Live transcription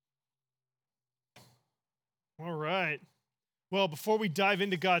Well, before we dive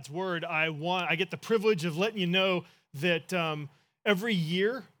into God's word, I get the privilege of letting you know that every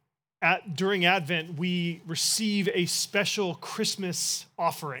year during Advent we receive a special Christmas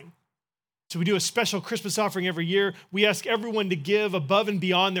offering. So we do a special Christmas offering every year. We ask everyone to give above and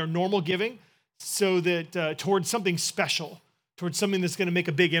beyond their normal giving, so that towards something special, towards something that's going to make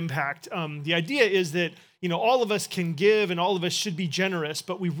a big impact. The idea is that all of us can give and all of us should be generous,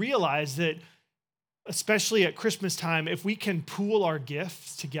 but we realize that especially at Christmas time, if we can pool our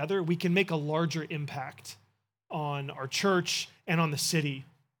gifts together, we can make a larger impact on our church and on the city.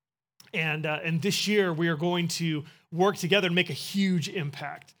 And this year, we are going to work together to make a huge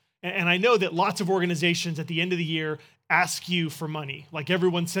impact. And I know that lots of organizations at the end of the year ask you for money. Like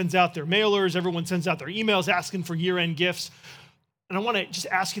everyone sends out their mailers, everyone sends out their emails asking for year-end gifts. And I want to just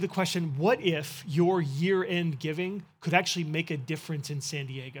ask you the question, what if your year-end giving could actually make a difference in San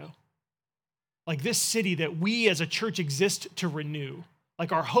Diego? Like this city that we as a church exist to renew.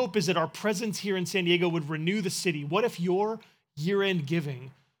 Like our hope is that our presence here in San Diego would renew the city. What if your year-end giving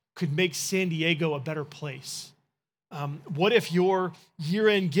could make San Diego a better place? What if your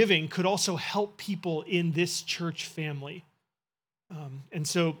year-end giving could also help people in this church family? And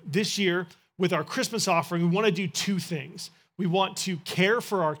so this year, with our Christmas offering, we want to do two things. We want to care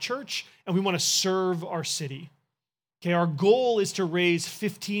for our church, and we want to serve our city. Okay, our goal is to raise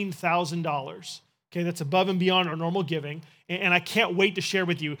 $15,000. Okay, that's above and beyond our normal giving. And I can't wait to share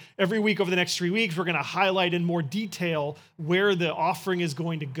with you. Every week over the next 3 weeks, we're going to highlight in more detail where the offering is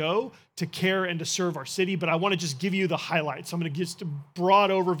going to go to care and to serve our city. But I want to just give you the highlights. I'm going to give just a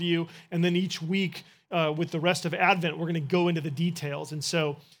broad overview. And then each week with the rest of Advent, we're going to go into the details. And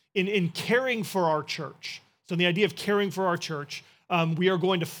so in caring for our church, so the idea of caring for our church, we are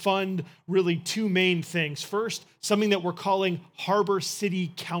going to fund really two main things. First, something that we're calling Harbor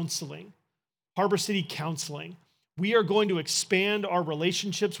City Counseling. Harbor City Counseling. We are going to expand our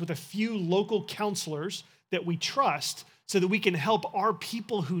relationships with a few local counselors that we trust so that we can help our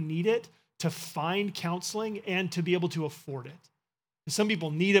people who need it to find counseling and to be able to afford it. Some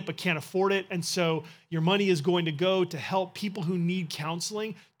people need it but can't afford it, and so your money is going to go to help people who need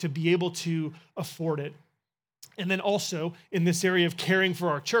counseling to be able to afford it. And then also in this area of caring for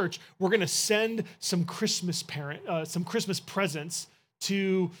our church, we're going to send some Christmas presents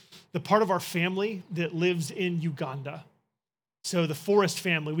to the part of our family that lives in Uganda. So the Forrest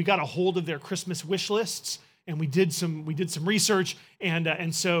family, we got a hold of their Christmas wish lists, and we did some research,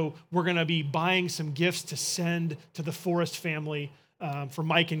 and so we're going to be buying some gifts to send to the Forrest family for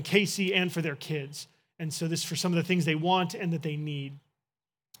Mike and Casey and for their kids. And so this is for some of the things they want and that they need.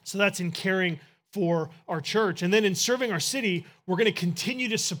 So that's in caring for our church. And then in serving our city, we're going to continue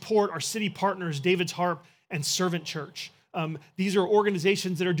to support our city partners, David's Harp and Servant Church. These are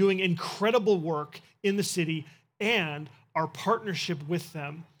organizations that are doing incredible work in the city, and our partnership with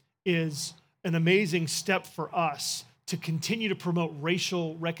them is an amazing step for us to continue to promote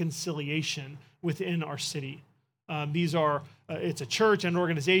racial reconciliation within our city. It's a church and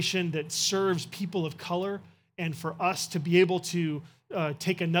organization that serves people of color, and for us to be able to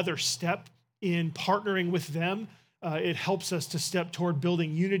take another step in partnering with them, it helps us to step toward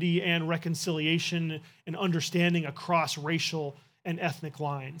building unity and reconciliation and understanding across racial and ethnic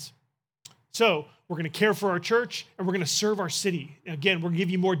lines. So we're going to care for our church, and we're going to serve our city. Again, we're going to give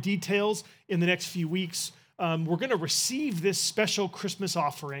you more details in the next few weeks. We're going to receive this special Christmas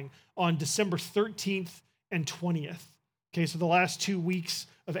offering on December 13th and 20th. Okay, so the last 2 weeks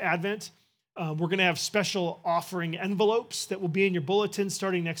of Advent. We're going to have special offering envelopes that will be in your bulletin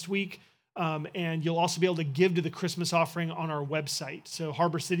starting next week. And you'll also be able to give to the Christmas offering on our website. So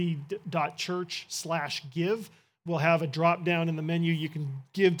harborcity.church/give. We'll have a drop down in the menu. You can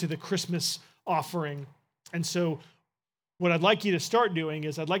give to the Christmas offering. And so what I'd like you to start doing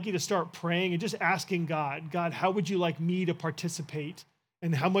is I'd like you to start praying and just asking God, how would you like me to participate?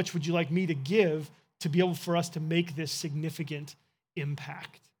 And how much would you like me to give to be able for us to make this significant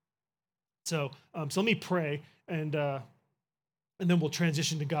impact? So let me pray, and then we'll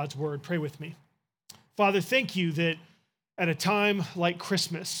transition to God's word. Pray with me. Father, thank you that at a time like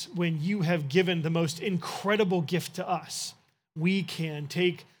Christmas, when you have given the most incredible gift to us, we can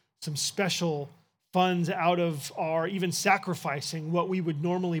take some special funds out of our even sacrificing what we would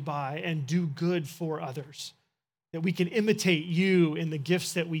normally buy and do good for others. That we can imitate you in the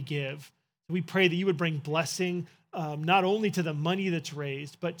gifts that we give. We pray that you would bring blessing not only to the money that's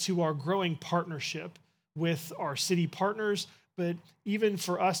raised, but to our growing partnership with our city partners, but even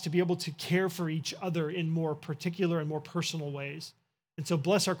for us to be able to care for each other in more particular and more personal ways. And so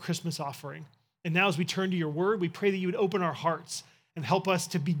bless our Christmas offering. And now as we turn to your word, we pray that you would open our hearts and help us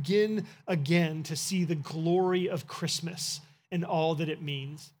to begin again to see the glory of Christmas and all that it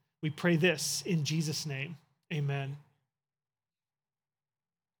means. We pray this in Jesus' name. Amen.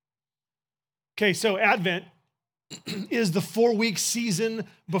 Okay, so Advent is the 4-week season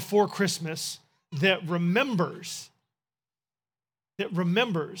before Christmas that remembers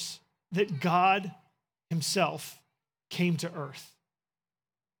that God himself came to earth.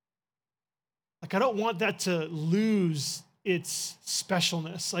 Like, I don't want that to lose its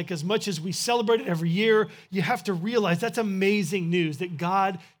specialness. Like, as much as we celebrate it every year, you have to realize that's amazing news that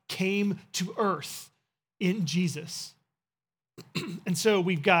God came to earth in Jesus. And so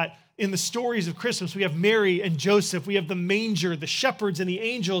we've got, in the stories of Christmas, we have Mary and Joseph, we have the manger, the shepherds and the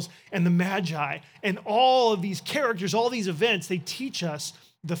angels and the magi. And all of these characters, all these events, they teach us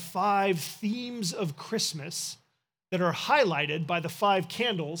the 5 themes of Christmas that are highlighted by the 5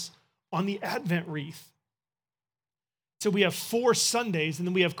 candles on the Advent wreath. So we have 4 Sundays, and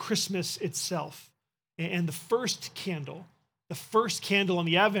then we have Christmas itself. And the first candle on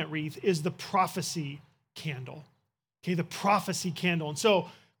the Advent wreath is the prophecy candle. Okay, the prophecy candle. And so,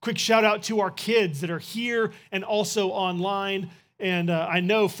 quick shout out to our kids that are here and also online. And I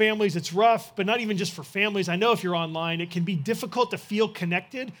know families, it's rough, but not even just for families. I know if you're online, it can be difficult to feel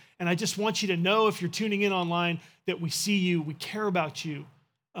connected. And I just want you to know, if you're tuning in online, that we see you, we care about you.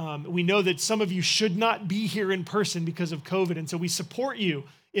 We know that some of you should not be here in person because of COVID, and so we support you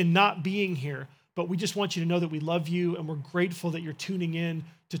in not being here. But we just want you to know that we love you, and we're grateful that you're tuning in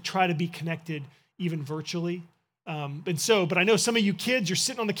to try to be connected even virtually. But I know some of you kids, you're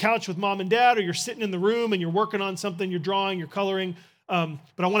sitting on the couch with mom and dad, or you're sitting in the room and you're working on something, you're drawing, you're coloring. But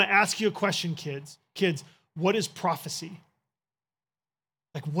I want to ask you a question, kids. Kids, what is prophecy?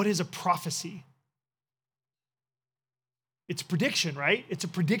 Like, what is a prophecy? It's prediction, right? It's a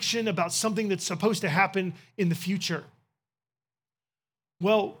prediction about something that's supposed to happen in the future.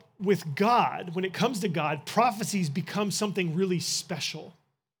 Well, with God, when it comes to God, prophecies become something really special.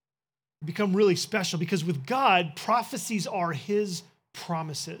 Become really special because with God, prophecies are his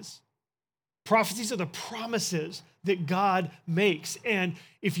promises. Prophecies are the promises that God makes. And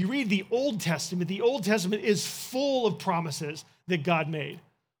if you read the Old Testament is full of promises that God made.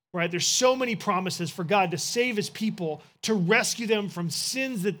 Right? There's so many promises for God to save his people, to rescue them from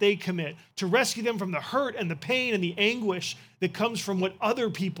sins that they commit, to rescue them from the hurt and the pain and the anguish that comes from what other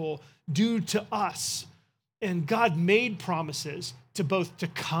people do to us. And God made promises to both to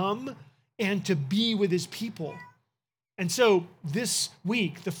come and to be with his people. And so this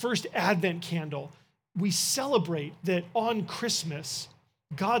week, the first Advent candle, we celebrate that on Christmas,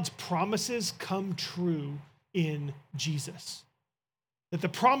 God's promises come true in Jesus. That the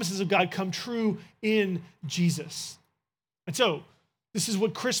promises of God come true in Jesus. And so this is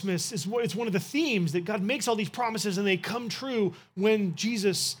what Christmas is. It's one of the themes that God makes all these promises and they come true when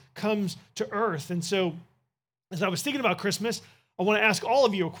Jesus comes to earth. And so as I was thinking about Christmas, I want to ask all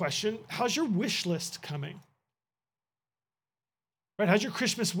of you a question. How's your wish list coming? Right? How's your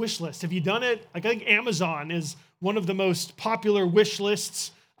Christmas wish list? Have you done it? Like, I think Amazon is one of the most popular wish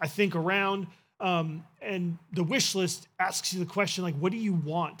lists, I think, around. And the wish list asks you the question, like, what do you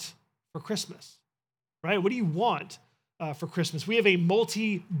want for Christmas? Right? What do you want for Christmas? We have a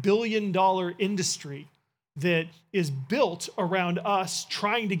multi-billion-dollar industry that is built around us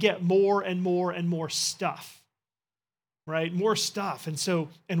trying to get more and more and more stuff. Right? More stuff.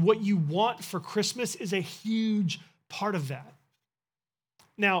 And what you want for Christmas is a huge part of that.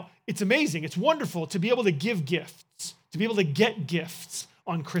 Now, it's amazing. It's wonderful to be able to give gifts, to be able to get gifts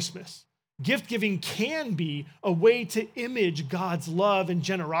on Christmas. Gift giving can be a way to image God's love and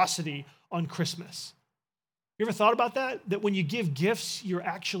generosity on Christmas. You ever thought about that? That when you give gifts, you're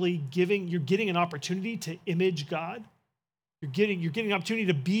getting an opportunity to image God. You're getting an opportunity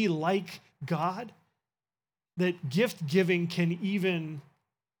to be like God. That gift giving can even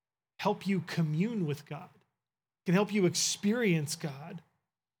help you commune with God, can help you experience God.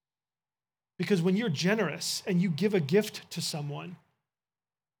 Because when you're generous and you give a gift to someone,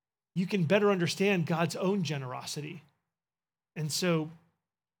 you can better understand God's own generosity. And so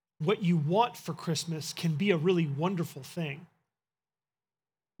what you want for Christmas can be a really wonderful thing.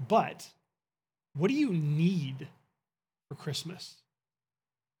 But what do you need for Christmas?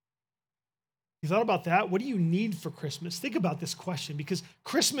 You thought about that? What do you need for Christmas? Think about this question, because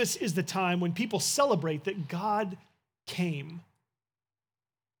Christmas is the time when people celebrate that God came.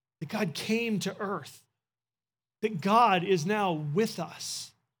 That God came to earth. That God is now with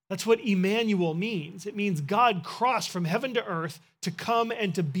us. That's what Emmanuel means. It means God crossed from heaven to earth to come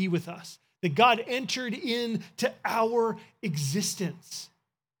and to be with us. That God entered into our existence.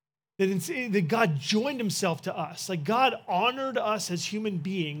 That God joined himself to us. Like, God honored us as human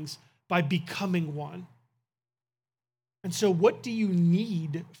beings by becoming one. And so what do you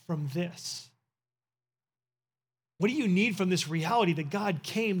need from this? What do you need from this reality that God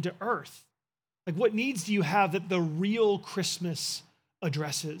came to earth? Like, what needs do you have that the real Christmas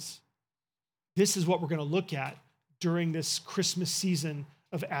addresses? This is what we're going to look at during this Christmas season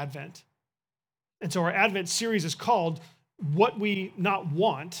of Advent. And so our Advent series is called What We Not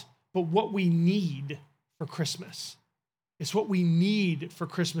Want, but What We Need for Christmas. It's what we need for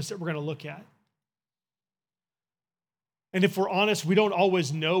Christmas that we're going to look at. And if we're honest, we don't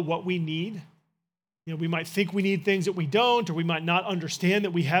always know what we need. You know, we might think we need things that we don't, or we might not understand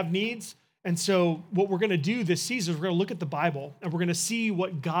that we have needs. And so what we're going to do this season is we're going to look at the Bible and we're going to see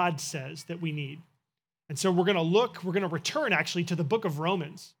what God says that we need. And so we're going to return actually to the book of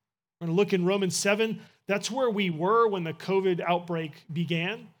Romans. We're going to look in Romans 7. That's where we were when the COVID outbreak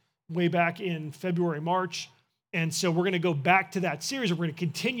began, way back in February, March. And so we're going to go back to that series. We're going to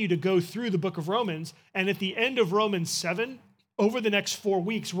continue to go through the book of Romans. And at the end of Romans 7, over the next 4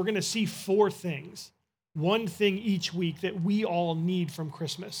 weeks, we're going to see 4 things, one thing each week that we all need from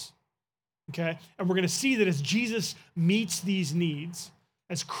Christmas. Okay? And we're going to see that as Jesus meets these needs,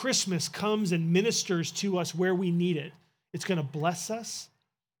 as Christmas comes and ministers to us where we need it, it's going to bless us,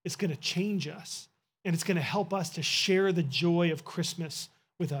 it's going to change us, and it's going to help us to share the joy of Christmas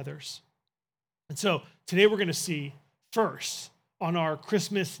with others. And so today we're going to see first on our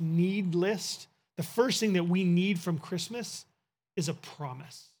Christmas need list, the first thing that we need from Christmas is a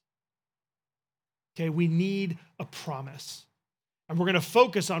promise. Okay, we need a promise. And we're going to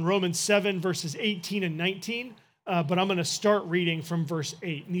focus on Romans 7, verses 18 and 19, but I'm going to start reading from verse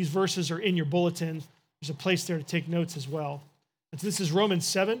 8. And these verses are in your bulletin. There's a place there to take notes as well. And so this is Romans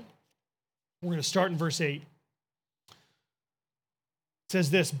 7. We're going to start in verse 8. It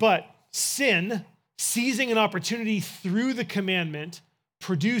says this, but sin, seizing an opportunity through the commandment,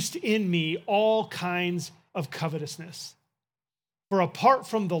 produced in me all kinds of covetousness. For apart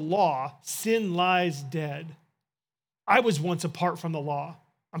from the law, sin lies dead. I was once alive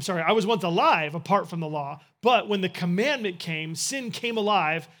apart from the law, but when the commandment came, sin came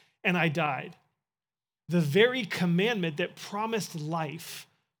alive and I died. The very commandment that promised life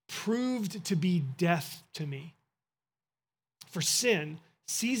proved to be death to me. For sin,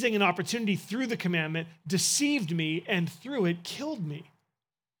 seizing an opportunity through the commandment, deceived me and through it killed me.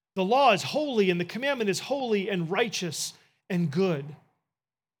 The law is holy and the commandment is holy and righteous and good.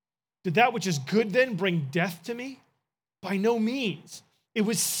 Did that which is good then bring death to me? By no means. It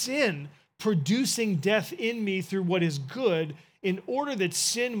was sin producing death in me through what is good, in order that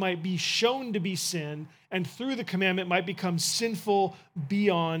sin might be shown to be sin, and through the commandment might become sinful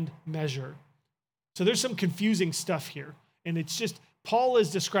beyond measure. So there's some confusing stuff here. And it's just, Paul is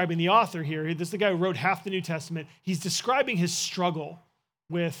describing, the author here, this is the guy who wrote half the New Testament, he's describing his struggle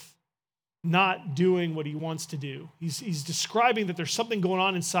with not doing what he wants to do. He's describing that there's something going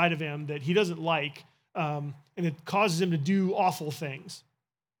on inside of him that he doesn't like, and it causes him to do awful things.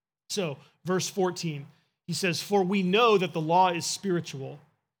 So, verse 14, he says, for we know that the law is spiritual,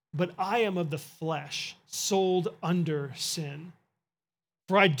 but I am of the flesh, sold under sin.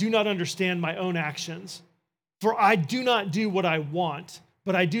 For I do not understand my own actions. For I do not do what I want,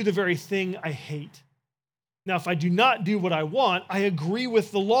 but I do the very thing I hate. Now, if I do not do what I want, I agree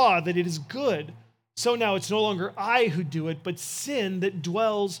with the law that it is good. So now it's no longer I who do it, but sin that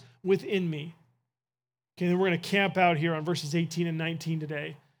dwells within me. Okay, then we're going to camp out here on verses 18 and 19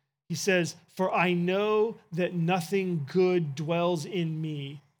 today. He says, for I know that nothing good dwells in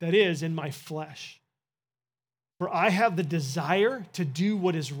me, that is, in my flesh. For I have the desire to do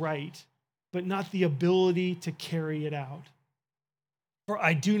what is right, but not the ability to carry it out. For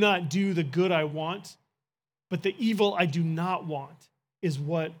I do not do the good I want, but the evil I do not want is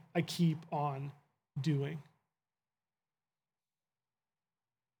what I keep on doing.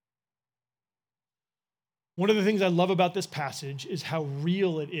 One of the things I love about this passage is how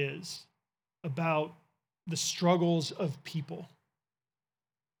real it is about the struggles of people.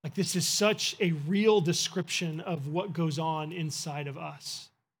 Like, this is such a real description of what goes on inside of us.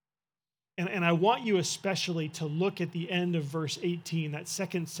 And I want you especially to look at the end of verse 18, that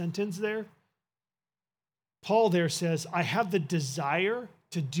second sentence there. Paul there says, I have the desire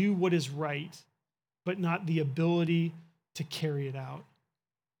to do what is right, but not the ability to carry it out.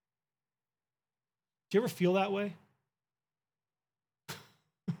 Do you ever feel that way?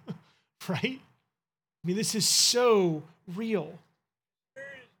 Right? I mean, this is so real.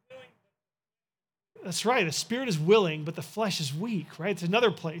 That's right. The spirit is willing, but the flesh is weak, right? It's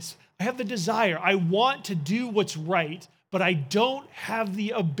another place. I have the desire. I want to do what's right, but I don't have the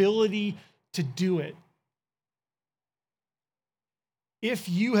ability to do it. If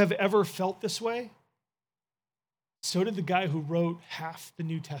you have ever felt this way, So did the guy who wrote half the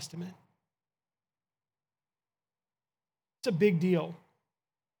New Testament. It's a big deal.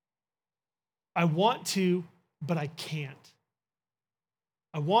 I want to, but I can't.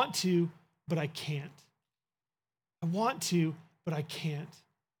 I want to, but I can't. I want to, but I can't.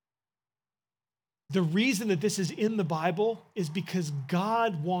 The reason that this is in the Bible is because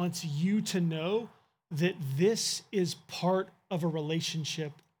God wants you to know that this is part of a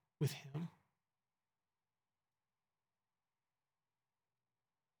relationship with Him.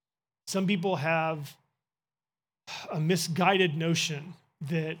 Some people have a misguided notion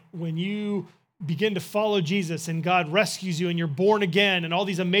that when you begin to follow Jesus and God rescues you and you're born again and all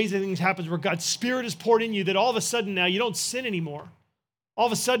these amazing things happen where God's Spirit is poured in you, that all of a sudden now you don't sin anymore. All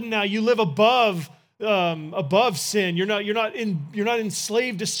of a sudden now you live above sin. You're not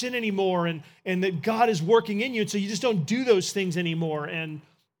enslaved to sin anymore, and that God is working in you, and so you just don't do those things anymore. And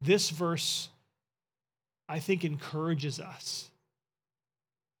this verse, I think, encourages us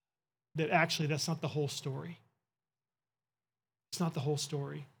that actually that's not the whole story. It's not the whole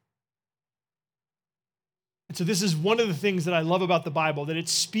story. And so this is one of the things that I love about the Bible, that it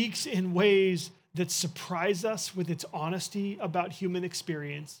speaks in ways that surprise us with its honesty about human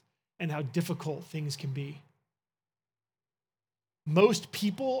experience and how difficult things can be. Most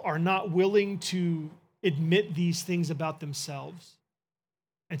people are not willing to admit these things about themselves.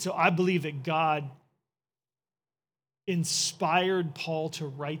 And so I believe that God inspired Paul to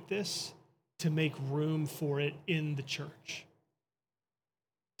write this to make room for it in the church,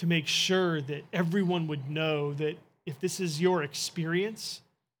 to make sure that everyone would know that if this is your experience,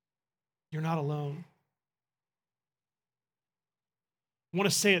 you're not alone. I want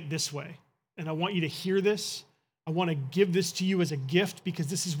to say it this way, and I want you to hear this. I want to give this to you as a gift because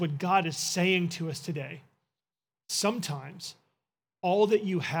this is what God is saying to us today. Sometimes all that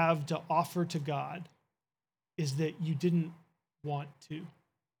you have to offer to God is that you didn't want to.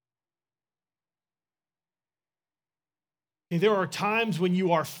 Okay, there are times when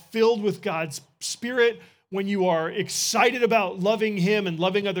you are filled with God's Spirit, when you are excited about loving Him and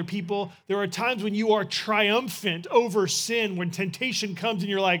loving other people. There are times when you are triumphant over sin, when temptation comes and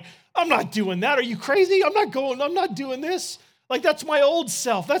you're like, I'm not doing that. Are you crazy? I'm not doing this. Like, that's my old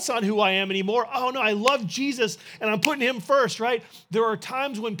self. That's not who I am anymore. Oh no, I love Jesus and I'm putting Him first, right? There are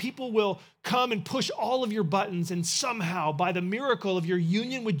times when people will come and push all of your buttons, and somehow, by the miracle of your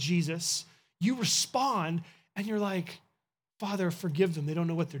union with Jesus, you respond and you're like, Father, forgive them. They don't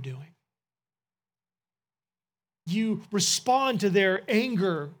know what they're doing. You respond to their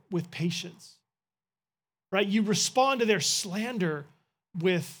anger with patience, right? You respond to their slander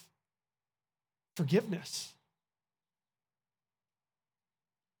with forgiveness.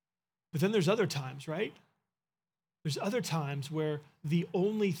 But then there's other times, right? There's other times where the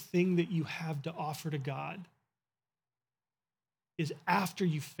only thing that you have to offer to God is after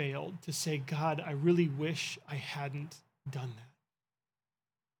you failed to say, God, I really wish I hadn't done that.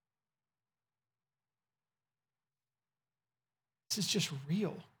 This is just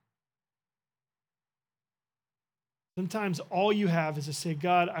real. Sometimes all you have is to say,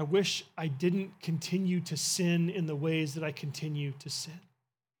 God, I wish I didn't continue to sin in the ways that I continue to sin.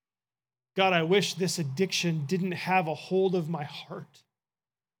 God, I wish this addiction didn't have a hold of my heart.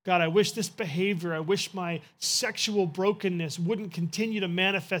 God, I wish this behavior, I wish my sexual brokenness wouldn't continue to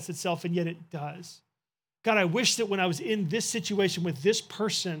manifest itself, and yet it does. God, I wish that when I was in this situation with this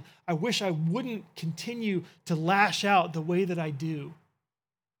person, I wish I wouldn't continue to lash out the way that I do.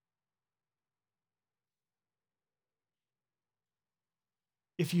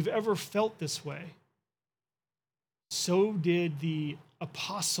 If you've ever felt this way, so did the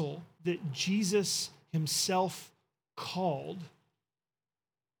apostle that Jesus Himself called.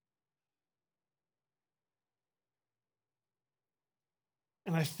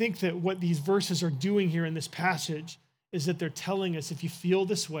 And I think that what these verses are doing here in this passage is that they're telling us, if you feel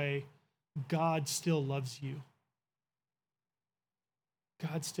this way, God still loves you.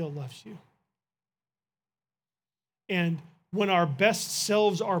 God still loves you. And when our best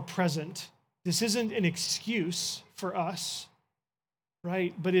selves are present, this isn't an excuse for us,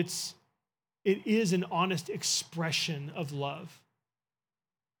 right? But it is an honest expression of love.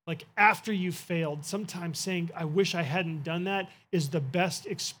 Like, after you've failed, sometimes saying, I wish I hadn't done that, is the best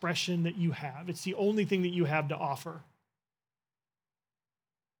expression that you have. It's the only thing that you have to offer.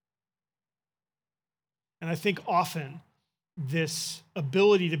 And I think often this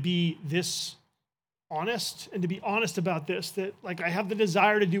ability to be this honest and to be honest about this, that like I have the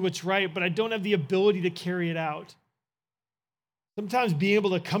desire to do what's right, but I don't have the ability to carry it out. Sometimes being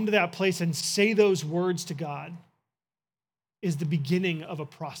able to come to that place and say those words to God is the beginning of a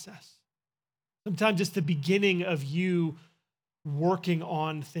process. Sometimes it's the beginning of you working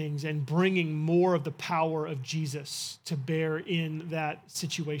on things and bringing more of the power of Jesus to bear in that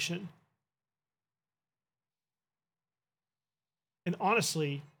situation. And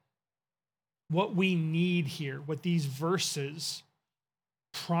honestly, what we need here, what these verses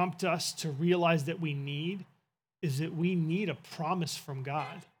prompt us to realize that we need, is that we need a promise from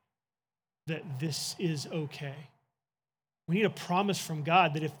God that this is okay. We need a promise from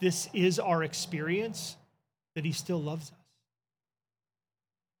God that if this is our experience, that he still loves us.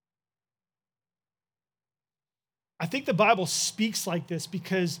 I think the Bible speaks like this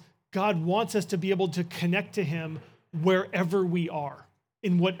because God wants us to be able to connect to him wherever we are,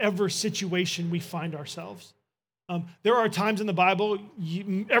 in whatever situation we find ourselves. There are times in the Bible,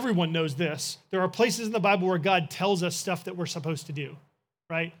 everyone knows this, there are places in the Bible where God tells us stuff that we're supposed to do,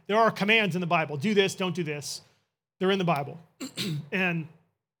 right? There are commands in the Bible. Do this, don't do this. They're in the Bible. And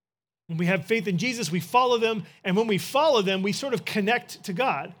when we have faith in Jesus, we follow them. And when we follow them, we sort of connect to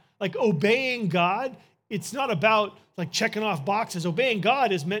God. Like obeying God, it's not about like checking off boxes. Obeying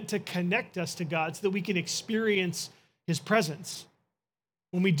God is meant to connect us to God so that we can experience his presence.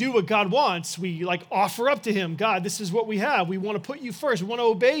 When we do what God wants, we like offer up to him, God, this is what we have. We want to put you first. We want to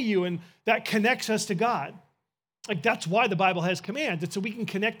obey you. And that connects us to God. Like that's why the Bible has commands. It's so we can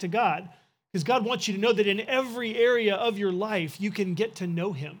connect to God. Because God wants you to know that in every area of your life, you can get to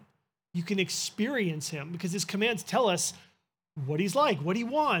know him. You can experience him because his commands tell us what he's like, what he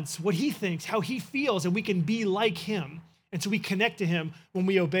wants, what he thinks, how he feels, and we can be like him. And so we connect to him when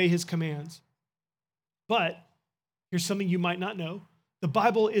we obey his commands. But here's something you might not know. The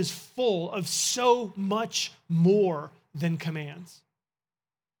Bible is full of so much more than commands.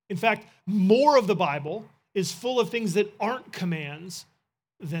 In fact, more of the Bible is full of things that aren't commands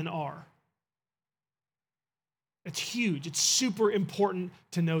than are. It's huge. It's super important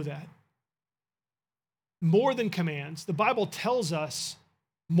to know that. More than commands, the Bible tells us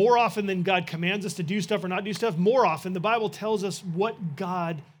more often than God commands us to do stuff or not do stuff, more often the Bible tells us what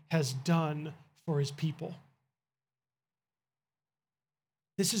God has done for his people.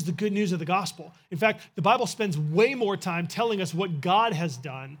 This is the good news of the gospel. In fact, the Bible spends way more time telling us what God has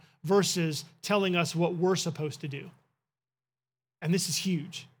done versus telling us what we're supposed to do. And this is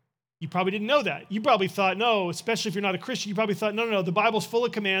huge. You probably didn't know that. You probably thought, no, especially if you're not a Christian, you probably thought, no, the Bible's full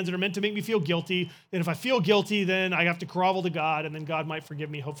of commands that are meant to make me feel guilty. And if I feel guilty, then I have to grovel to God, and then God might forgive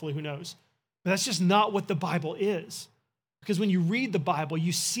me, hopefully, who knows. But that's just not what the Bible is. Because when you read the Bible,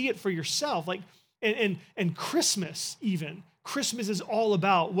 you see it for yourself. Like, and Christmas even. Christmas is all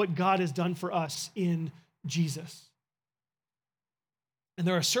about what God has done for us in Jesus. And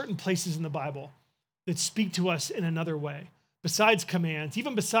there are certain places in the Bible that speak to us in another way. Besides commands,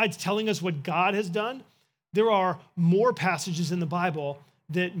 even besides telling us what God has done, there are more passages in the Bible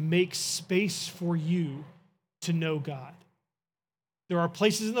that make space for you to know God. There are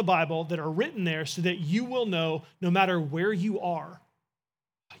places in the Bible that are written there so that you will know, no matter where you are,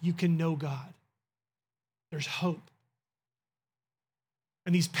 you can know God. There's hope.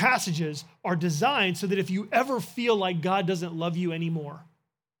 And these passages are designed so that if you ever feel like God doesn't love you anymore,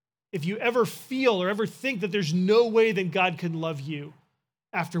 if you ever feel or ever think that there's no way that God can love you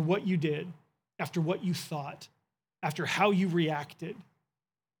after what you did, after what you thought, after how you reacted,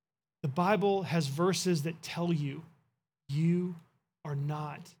 the Bible has verses that tell you, you are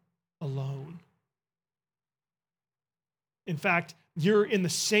not alone. In fact, you're in the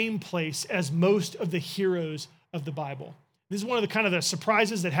same place as most of the heroes of the Bible. This is one of the kind of the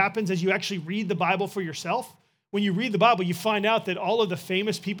surprises that happens as you actually read the Bible for yourself. When you read the Bible, you find out that all of the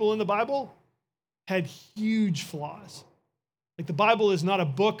famous people in the Bible had huge flaws. Like the Bible is not a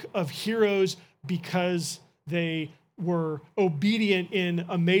book of heroes because they were obedient in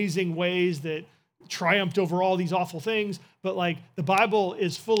amazing ways that triumphed over all these awful things, but like the Bible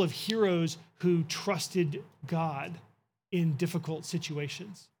is full of heroes who trusted God in difficult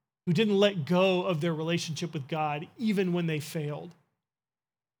situations, who didn't let go of their relationship with God even when they failed.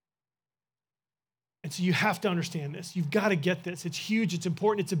 And so you have to understand this. You've got to get this. It's huge. It's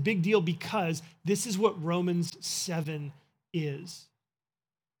important. It's a big deal because this is what Romans 7 is.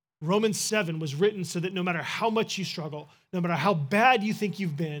 Romans 7 was written so that no matter how much you struggle, no matter how bad you think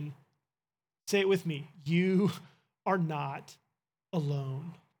you've been, say it with me, you are not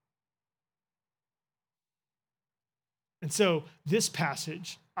alone. And so this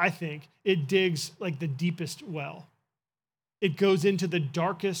passage, I think, it digs like the deepest well. It goes into the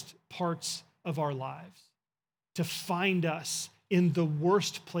darkest parts of our lives to find us in the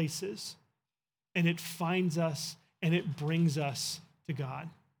worst places, and it finds us and it brings us to God.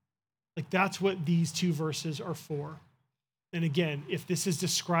 Like that's what these two verses are for. And again, if this is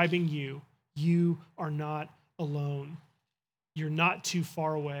describing you, you are not alone. You're not too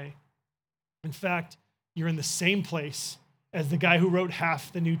far away. In fact, you're in the same place as the guy who wrote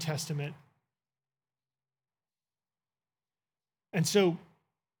half the New Testament. And so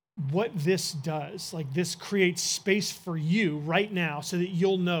what this does, like this creates space for you right now so that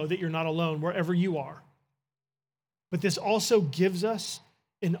you'll know that you're not alone wherever you are. But this also gives us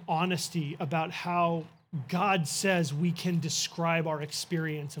an honesty about how God says we can describe our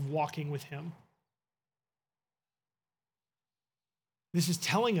experience of walking with him. This is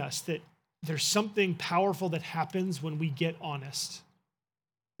telling us that there's something powerful that happens when we get honest.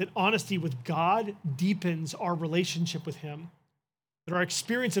 That honesty with God deepens our relationship with him. That our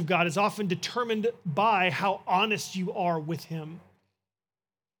experience of God is often determined by how honest you are with him.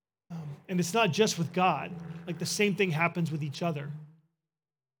 And it's not just with God. Like the same thing happens with each other.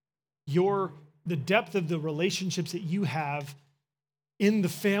 The depth of the relationships that you have in the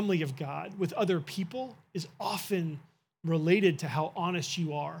family of God with other people is often related to how honest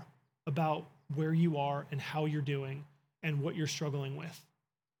you are about where you are and how you're doing and what you're struggling with.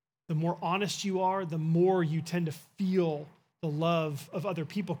 The more honest you are, the more you tend to feel the love of other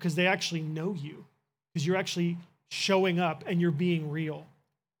people because they actually know you, because you're actually showing up and you're being real.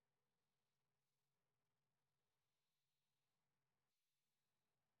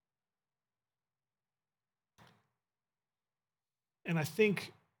 And I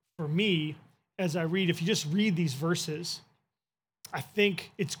think for me, as I read, if you just read these verses, I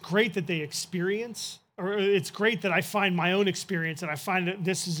think it's great that they experience, or it's great that I find my own experience, and I find that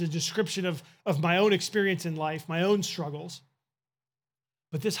this is a description of my own experience in life, my own struggles.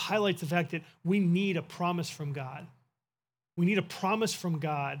 But this highlights the fact that we need a promise from God. We need a promise from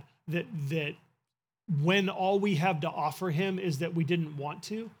God that when all we have to offer him is that we didn't want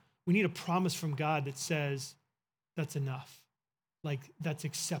to, we need a promise from God that says, that's enough. Like, that's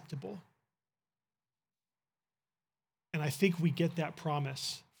acceptable. And I think we get that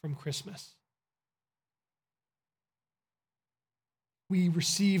promise from Christmas. We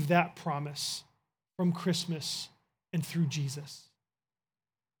receive that promise from Christmas and through Jesus.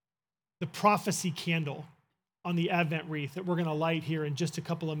 The prophecy candle on the Advent wreath that we're going to light here in just a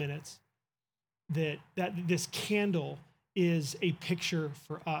couple of minutes, that this candle is a picture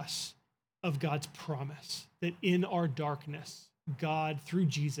for us of God's promise, that in our darkness, God, through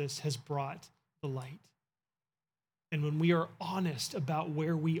Jesus, has brought the light. And when we are honest about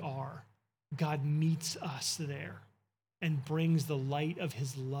where we are, God meets us there and brings the light of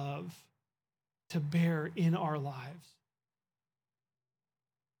his love to bear in our lives.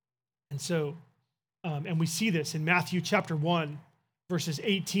 And so, and we see this in Matthew chapter 1, verses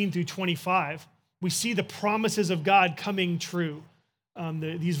 18 through 25. We see the promises of God coming true.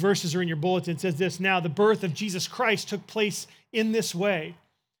 These verses are in your bulletin. It says this: "Now the birth of Jesus Christ took place in this way.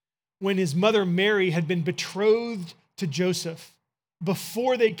 When his mother Mary had been betrothed to Joseph,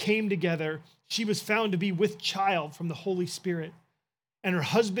 before they came together, she was found to be with child from the Holy Spirit. And her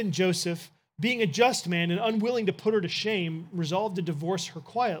husband Joseph, being a just man and unwilling to put her to shame, resolved to divorce her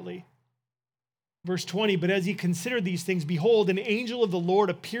quietly." Verse 20, "But as he considered these things, behold, an angel of the Lord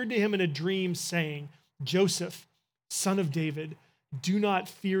appeared to him in a dream, saying, 'Joseph, son of David, do not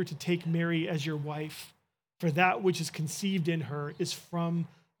fear to take Mary as your wife, for that which is conceived in her is from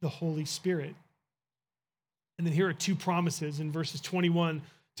the Holy Spirit.'" And then here are two promises in verses 21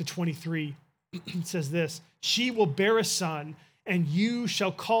 to 23. It says this: "She will bear a son, and you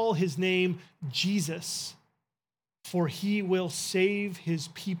shall call his name Jesus, for he will save his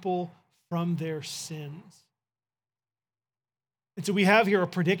people from their sins." And so we have here a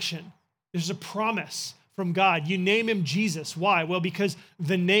prediction. There's a promise from God. You name him Jesus. Why? Well, because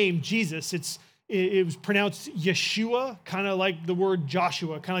the name Jesus, it was pronounced Yeshua, kind of like the word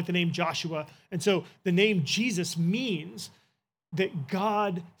Joshua, kind of like the name Joshua. And so the name Jesus means that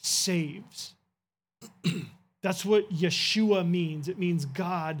God saves. That's what Yeshua means. It means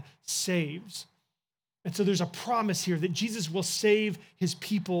God saves. And so there's a promise here that Jesus will save his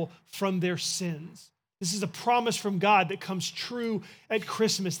people from their sins. This is a promise from God that comes true at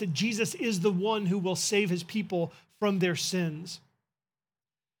Christmas, that Jesus is the one who will save his people from their sins.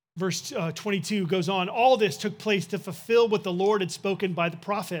 Verse 22 goes on, "All this took place to fulfill what the Lord had spoken by the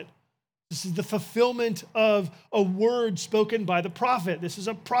prophet." This is the fulfillment of a word spoken by the prophet. This is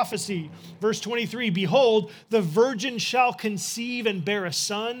a prophecy. Verse 23, "Behold, the virgin shall conceive and bear a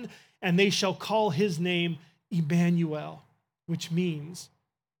son, and they shall call his name Emmanuel," which means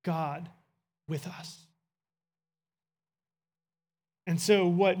God with us. And so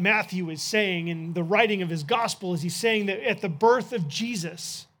what Matthew is saying in the writing of his gospel is he's saying that at the birth of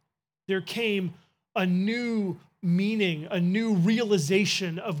Jesus, there came a new meaning, a new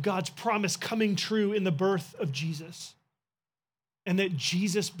realization of God's promise coming true in the birth of Jesus. And that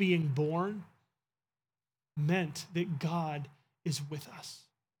Jesus being born meant that God is with us.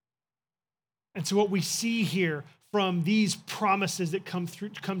 And so what we see here from these promises that come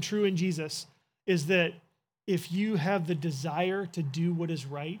true in Jesus is that if you have the desire to do what is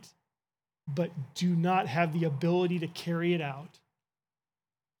right, but do not have the ability to carry it out,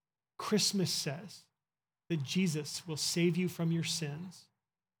 Christmas says that Jesus will save you from your sins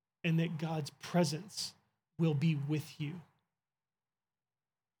and that God's presence will be with you.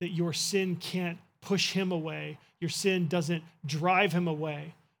 That your sin can't push him away. Your sin doesn't drive him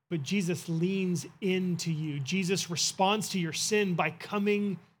away, but Jesus leans into you. Jesus responds to your sin by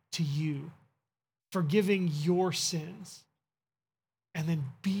coming to you, forgiving your sins, and then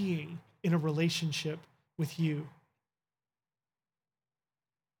being in a relationship with you.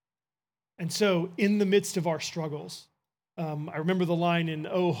 And so in the midst of our struggles, I remember the line in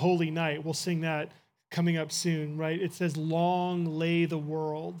 "Oh, Holy Night," we'll sing that coming up soon, right? It says, "Long lay the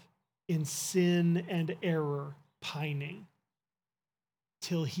world in sin and error pining,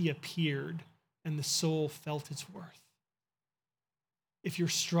 till he appeared and the soul felt its worth." If you're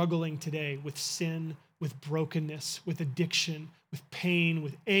struggling today with sin, with brokenness, with addiction, with pain,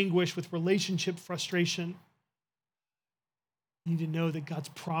 with anguish, with relationship frustration, you need to know that God's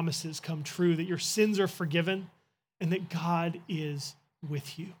promises come true, that your sins are forgiven, and that God is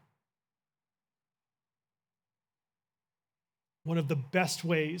with you. One of the best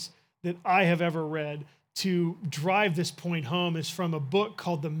ways that I have ever read to drive this point home is from a book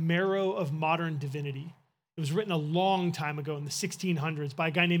called The Marrow of Modern Divinity. It was written a long time ago in the 1600s by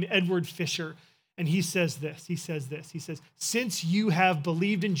a guy named Edward Fisher. And he says this, "Since you have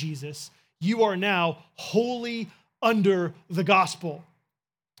believed in Jesus, you are now wholly under the gospel.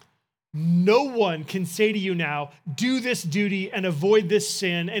 No one can say to you now, do this duty and avoid this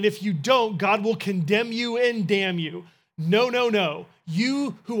sin, and if you don't, God will condemn you and damn you. No, no, no.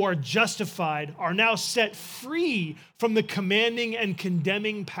 You who are justified are now set free from the commanding and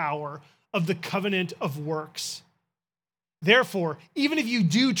condemning power of the covenant of works. Therefore, even if you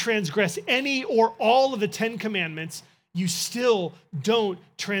do transgress any or all of the 10 commandments, you still don't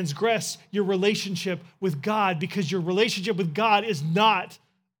transgress your relationship with God, because your relationship with God is not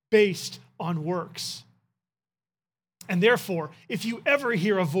based on works. And therefore, if you ever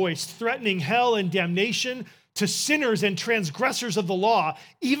hear a voice threatening hell and damnation to sinners and transgressors of the law,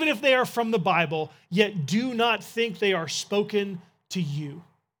 even if they are from the Bible, yet do not think they are spoken to you.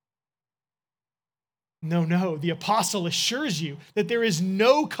 No, no, the apostle assures you that there is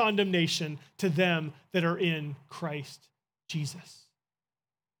no condemnation to them that are in Christ Jesus."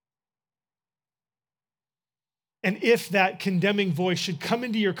 And if that condemning voice should come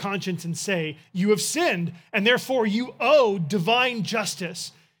into your conscience and say, "You have sinned, and therefore you owe divine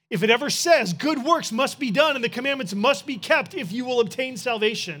justice," if it ever says, "Good works must be done and the commandments must be kept if you will obtain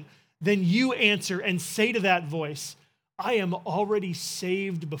salvation," then you answer and say to that voice, "I am already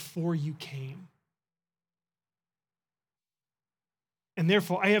saved before you came. And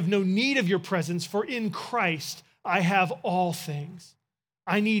therefore, I have no need of your presence, for in Christ I have all things.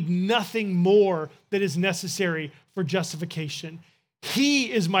 I need nothing more that is necessary for justification.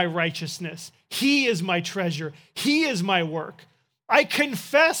 He is my righteousness. He is my treasure. He is my work. I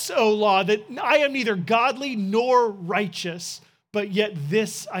confess, O law, that I am neither godly nor righteous, but yet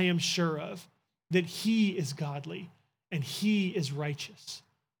this I am sure of, that he is godly and he is righteous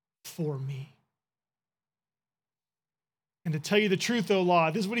for me. And to tell you the truth, O law,"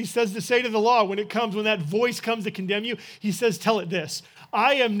 this is what he says to say to the law when that voice comes to condemn you. He says, "Tell it this: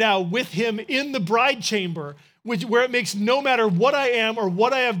 I am now with him in the bride chamber, where it makes no matter what I am or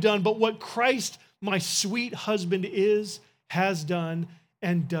what I have done, but what Christ, my sweet husband, has done,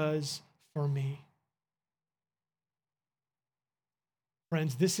 and does for me."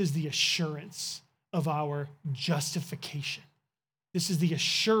 Friends, this is the assurance of our justification. This is the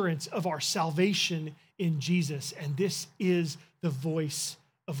assurance of our salvation in Jesus, and this is the voice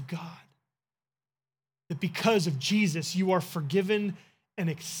of God. That because of Jesus, you are forgiven and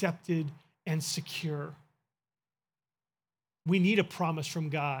accepted and secure. We need a promise from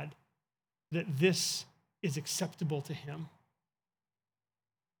God that this is acceptable to him.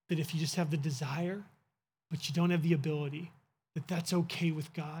 That if you just have the desire, but you don't have the ability, that's okay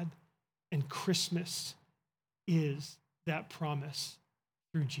with God. And Christmas is that promise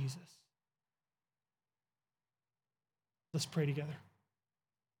through Jesus. Let's pray together.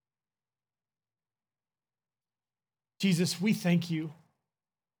 Jesus, we thank you.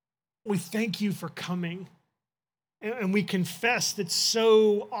 We thank you for coming. And we confess that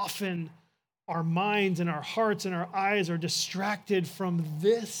so often our minds and our hearts and our eyes are distracted from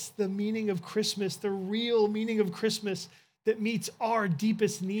this, the meaning of Christmas, the real meaning of Christmas that meets our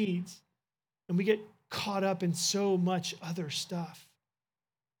deepest needs. And we get caught up in so much other stuff.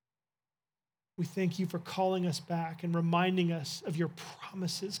 We thank you for calling us back and reminding us of your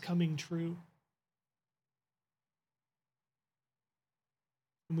promises coming true.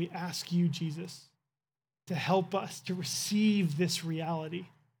 And we ask you, Jesus, to help us to receive this reality,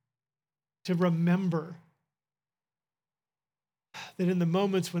 to remember that in the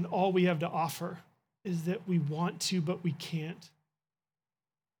moments when all we have to offer is that we want to, but we can't,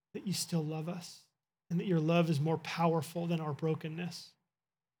 that you still love us and that your love is more powerful than our brokenness.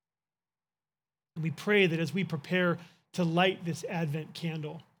 And we pray that as we prepare to light this Advent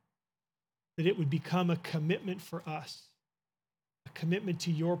candle, that it would become a commitment for us, a commitment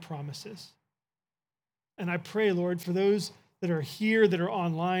to your promises. And I pray, Lord, for those that are here, that are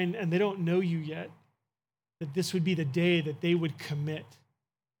online, and they don't know you yet, that this would be the day that they would commit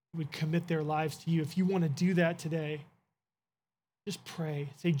their lives to you. If you want to do that today, just pray.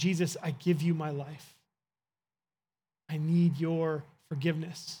 Say, Jesus, I give you my life. I need your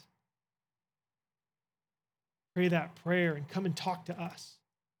forgiveness. Pray that prayer and come and talk to us.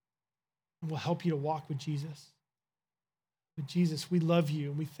 And we'll help you to walk with Jesus. But Jesus, we love you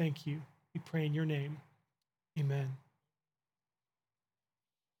and we thank you. We pray in your name. Amen.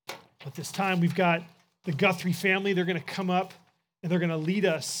 At this time, we've got the Guthrie family. They're going to come up and they're going to lead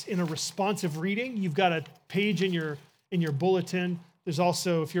us in a responsive reading. You've got a page in your bulletin. There's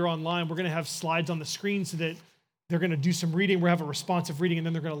also, if you're online, we're going to have slides on the screen so that they're going to do some reading. We'll have a responsive reading, and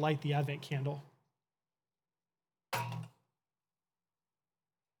then they're going to light the Advent candle.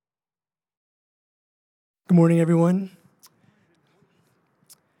 Good morning, everyone.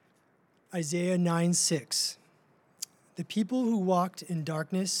 Isaiah 9:6. The people who walked in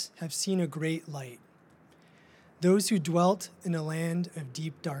darkness have seen a great light. Those who dwelt in a land of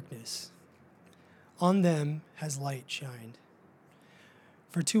deep darkness, on them has light shined.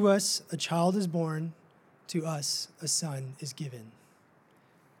 For to us a child is born, to us a son is given.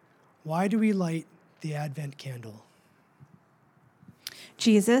 Why do we light the Advent candle?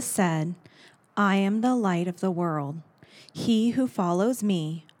 Jesus said, I am the light of the world. He who follows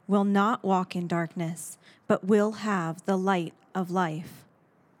me will not walk in darkness, but will have the light of life.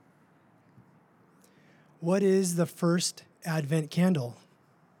 What is the first Advent candle?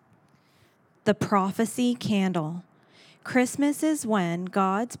 The prophecy candle. Christmas is when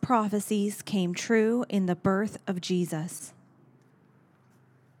God's prophecies came true in the birth of Jesus.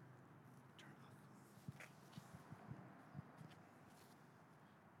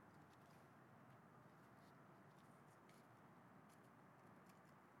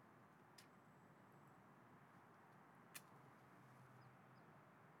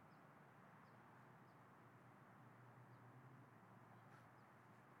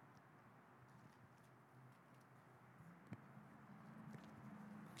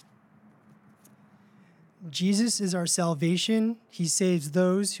 Jesus is our salvation. He saves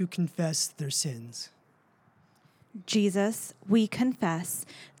those who confess their sins. Jesus, we confess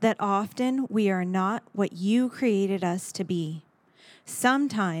that often we are not what you created us to be.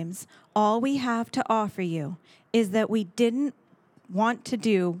 Sometimes all we have to offer you is that we didn't want to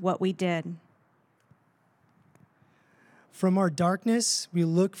do what we did. From our darkness, we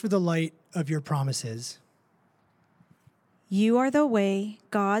look for the light of your promises. You are the way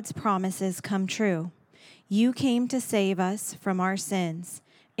God's promises come true. You came to save us from our sins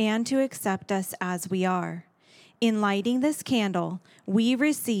and to accept us as we are. In lighting this candle, we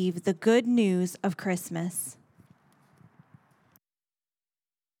receive the good news of Christmas.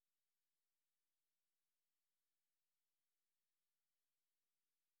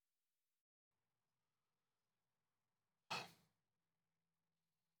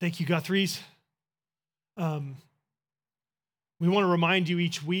 Thank you, Guthries. We want to remind you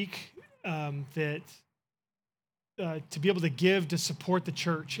each week that to be able to give to support the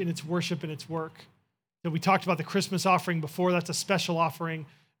church in its worship and its work. So we talked about the Christmas offering before. That's a special offering.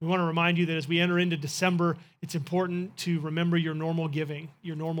 We want to remind you that as we enter into December, it's important to remember your normal giving,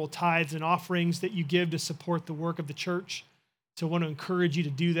 your normal tithes and offerings that you give to support the work of the church. So I want to encourage you to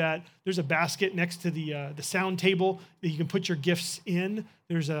do that. There's a basket next to the sound table that you can put your gifts in.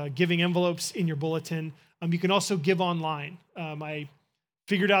 There's giving envelopes in your bulletin. You can also give online. I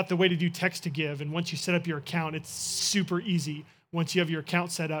figured out the way to do text to give, and once you set up your account, it's super easy. Once you have your account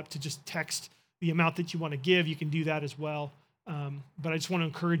set up to just text the amount that you want to give, you can do that as well. But I just want to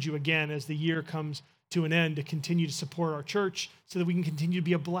encourage you again, as the year comes to an end, to continue to support our church so that we can continue to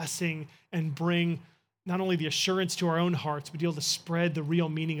be a blessing and bring not only the assurance to our own hearts, but be able to spread the real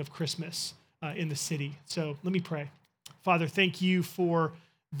meaning of Christmas in the city. So let me pray. Father, thank you for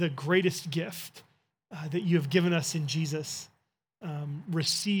the greatest gift that you have given us in Jesus.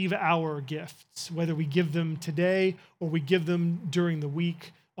 Receive our gifts, whether we give them today or we give them during the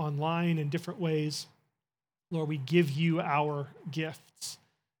week online in different ways. Lord, we give you our gifts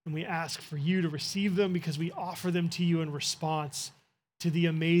and we ask for you to receive them because we offer them to you in response to the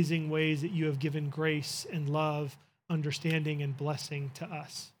amazing ways that you have given grace and love, understanding and blessing to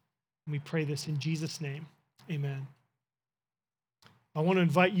us. And we pray this in Jesus' name. Amen. I want to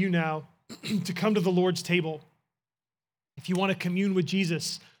invite you now to come to the Lord's table. If you want to commune with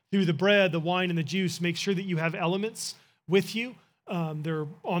Jesus through the bread, the wine, and the juice, make sure that you have elements with you. They're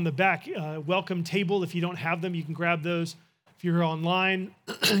on the back welcome table. If you don't have them, you can grab those. If you're online,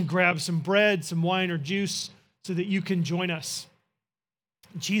 grab some bread, some wine or juice so that you can join us.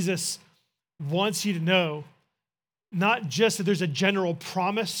 Jesus wants you to know not just that there's a general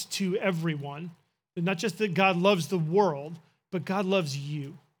promise to everyone, but not just that God loves the world, but God loves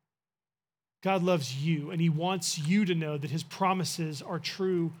you. God loves you, and he wants you to know that his promises are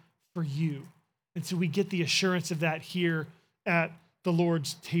true for you. And so we get the assurance of that here at the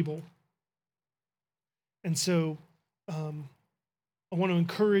Lord's table. And so I want to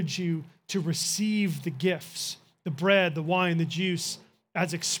encourage you to receive the gifts, the bread, the wine, the juice,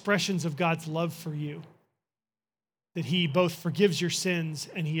 as expressions of God's love for you. That he both forgives your sins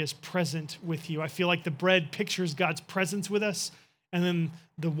and he is present with you. I feel like the bread pictures God's presence with us, and then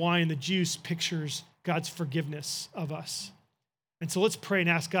the wine, the juice pictures God's forgiveness of us. And so let's pray and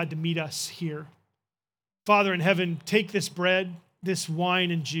ask God to meet us here. Father in heaven, take this bread, this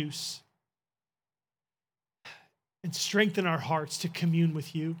wine and juice, and strengthen our hearts to commune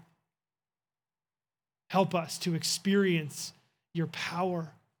with you. Help us to experience your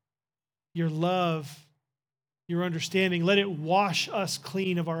power, your love, your understanding. Let it wash us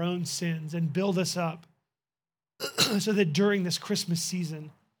clean of our own sins and build us up so that during this Christmas season,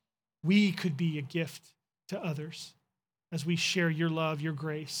 we could be a gift to others as we share your love, your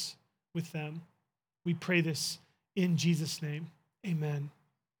grace with them. We pray this in Jesus' name. Amen.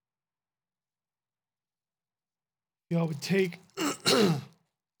 Y'all would take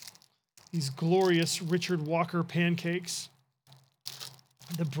these glorious Richard Walker pancakes,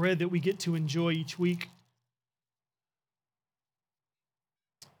 the bread that we get to enjoy each week.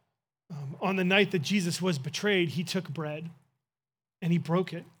 On the night that Jesus was betrayed, he took bread and he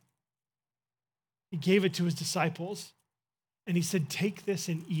broke it. He gave it to his disciples and he said, "Take this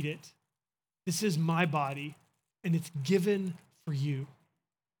and eat it. This is my body and it's given for you.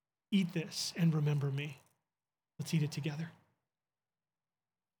 Eat this and remember me." Let's eat it together.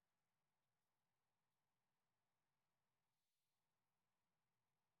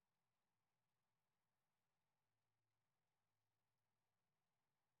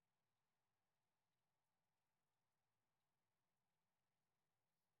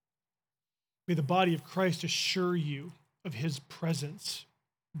 May the body of Christ assure you of his presence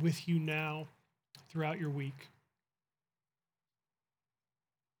with you now throughout your week.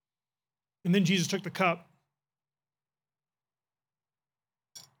 And then Jesus took the cup.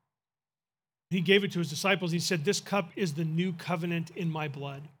 He gave it to his disciples. He said, "This cup is the new covenant in my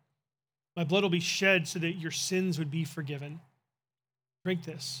blood. My blood will be shed so that your sins would be forgiven. Drink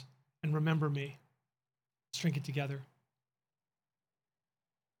this and remember me." Let's drink it together.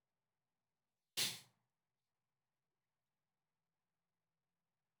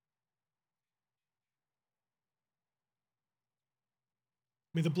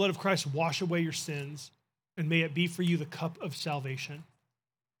 May the blood of Christ wash away your sins, and may it be for you the cup of salvation.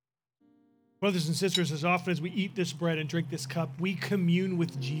 Brothers and sisters, as often as we eat this bread and drink this cup, we commune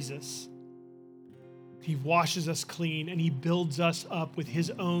with Jesus. He washes us clean, and he builds us up with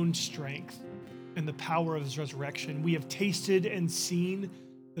his own strength and the power of his resurrection. We have tasted and seen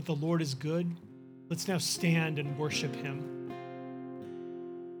that the Lord is good. Let's now stand and worship him.